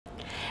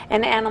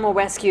An animal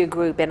rescue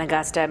group in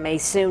Augusta may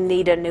soon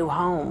need a new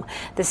home.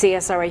 The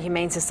CSRA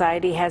Humane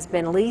Society has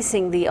been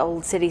leasing the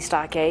old city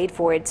stockade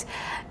for its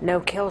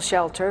no-kill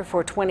shelter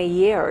for 20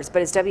 years.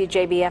 But as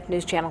WJBF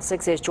News Channel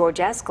 6's George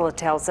Escala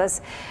tells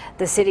us,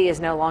 the city is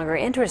no longer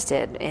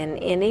interested in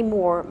any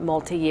more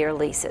multi-year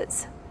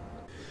leases.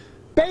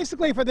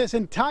 Basically, for this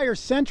entire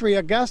century,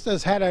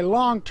 Augusta's had a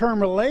long-term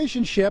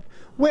relationship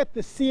with the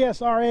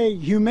CSRA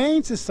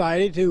Humane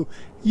Society to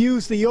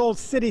use the old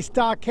city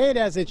stockade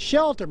as its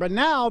shelter. But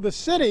now the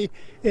city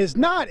is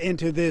not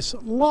into this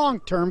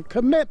long-term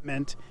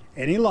commitment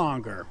any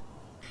longer.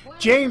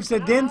 James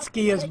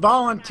Zadinsky has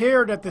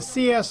volunteered at the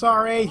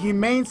CSRA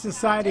Humane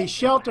Society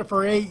shelter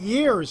for 8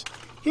 years.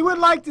 He would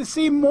like to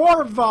see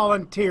more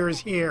volunteers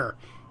here,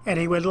 and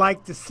he would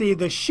like to see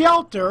the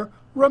shelter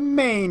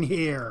remain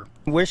here.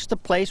 Wish the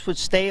place would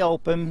stay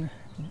open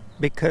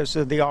because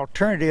of the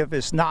alternative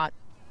is not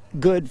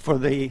good for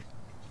the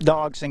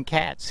dogs and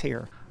cats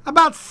here.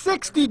 About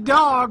 60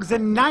 dogs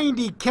and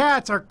 90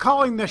 cats are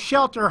calling the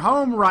shelter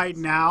home right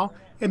now.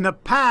 In the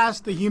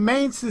past, the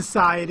Humane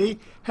Society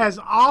has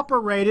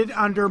operated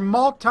under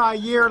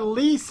multi-year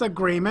lease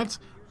agreements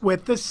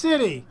with the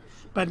city.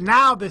 But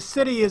now the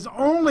city is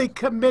only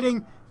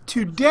committing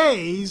to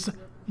days,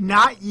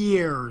 not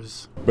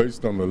years.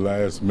 Based on the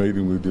last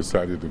meeting, we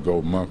decided to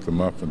go month to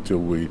month until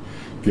we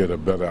get a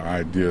better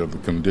idea of the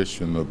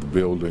condition of the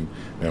building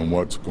and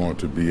what's going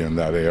to be in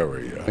that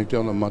area. I think they're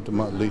on a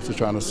month-to-month lease to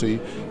trying to see,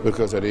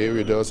 because that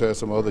area does have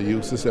some other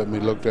uses that we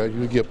looked at.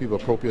 You give people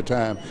appropriate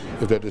time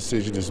if that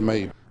decision is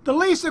made. The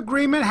lease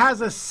agreement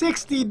has a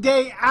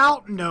 60-day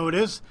out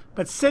notice,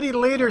 but city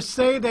leaders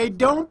say they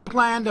don't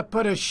plan to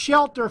put a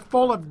shelter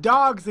full of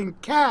dogs and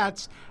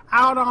cats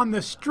out on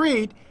the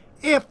street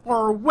if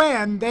or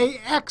when they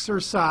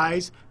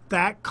exercise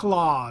that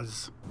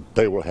clause.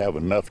 They will have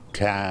enough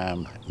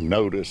time,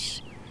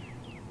 notice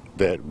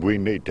that we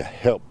need to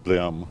help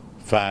them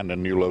find a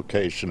new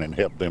location and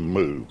help them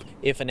move.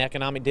 If an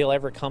economic deal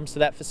ever comes to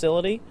that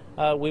facility,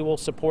 we will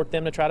support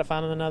them to try to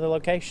find another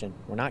location.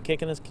 We're not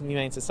kicking this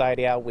Humane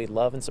Society out. We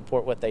love and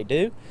support what they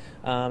do,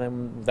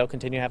 and they'll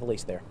continue to have a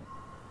lease there.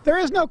 There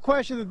is no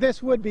question that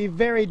this would be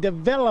very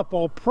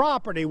developable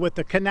property with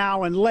the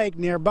canal and lake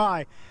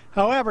nearby.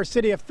 However,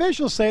 city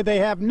officials say they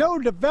have no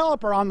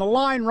developer on the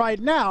line right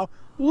now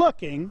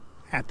looking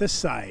at the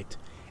site.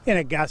 In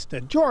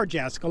Augusta, George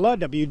Escala,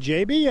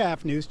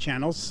 WJBF News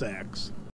Channel 6.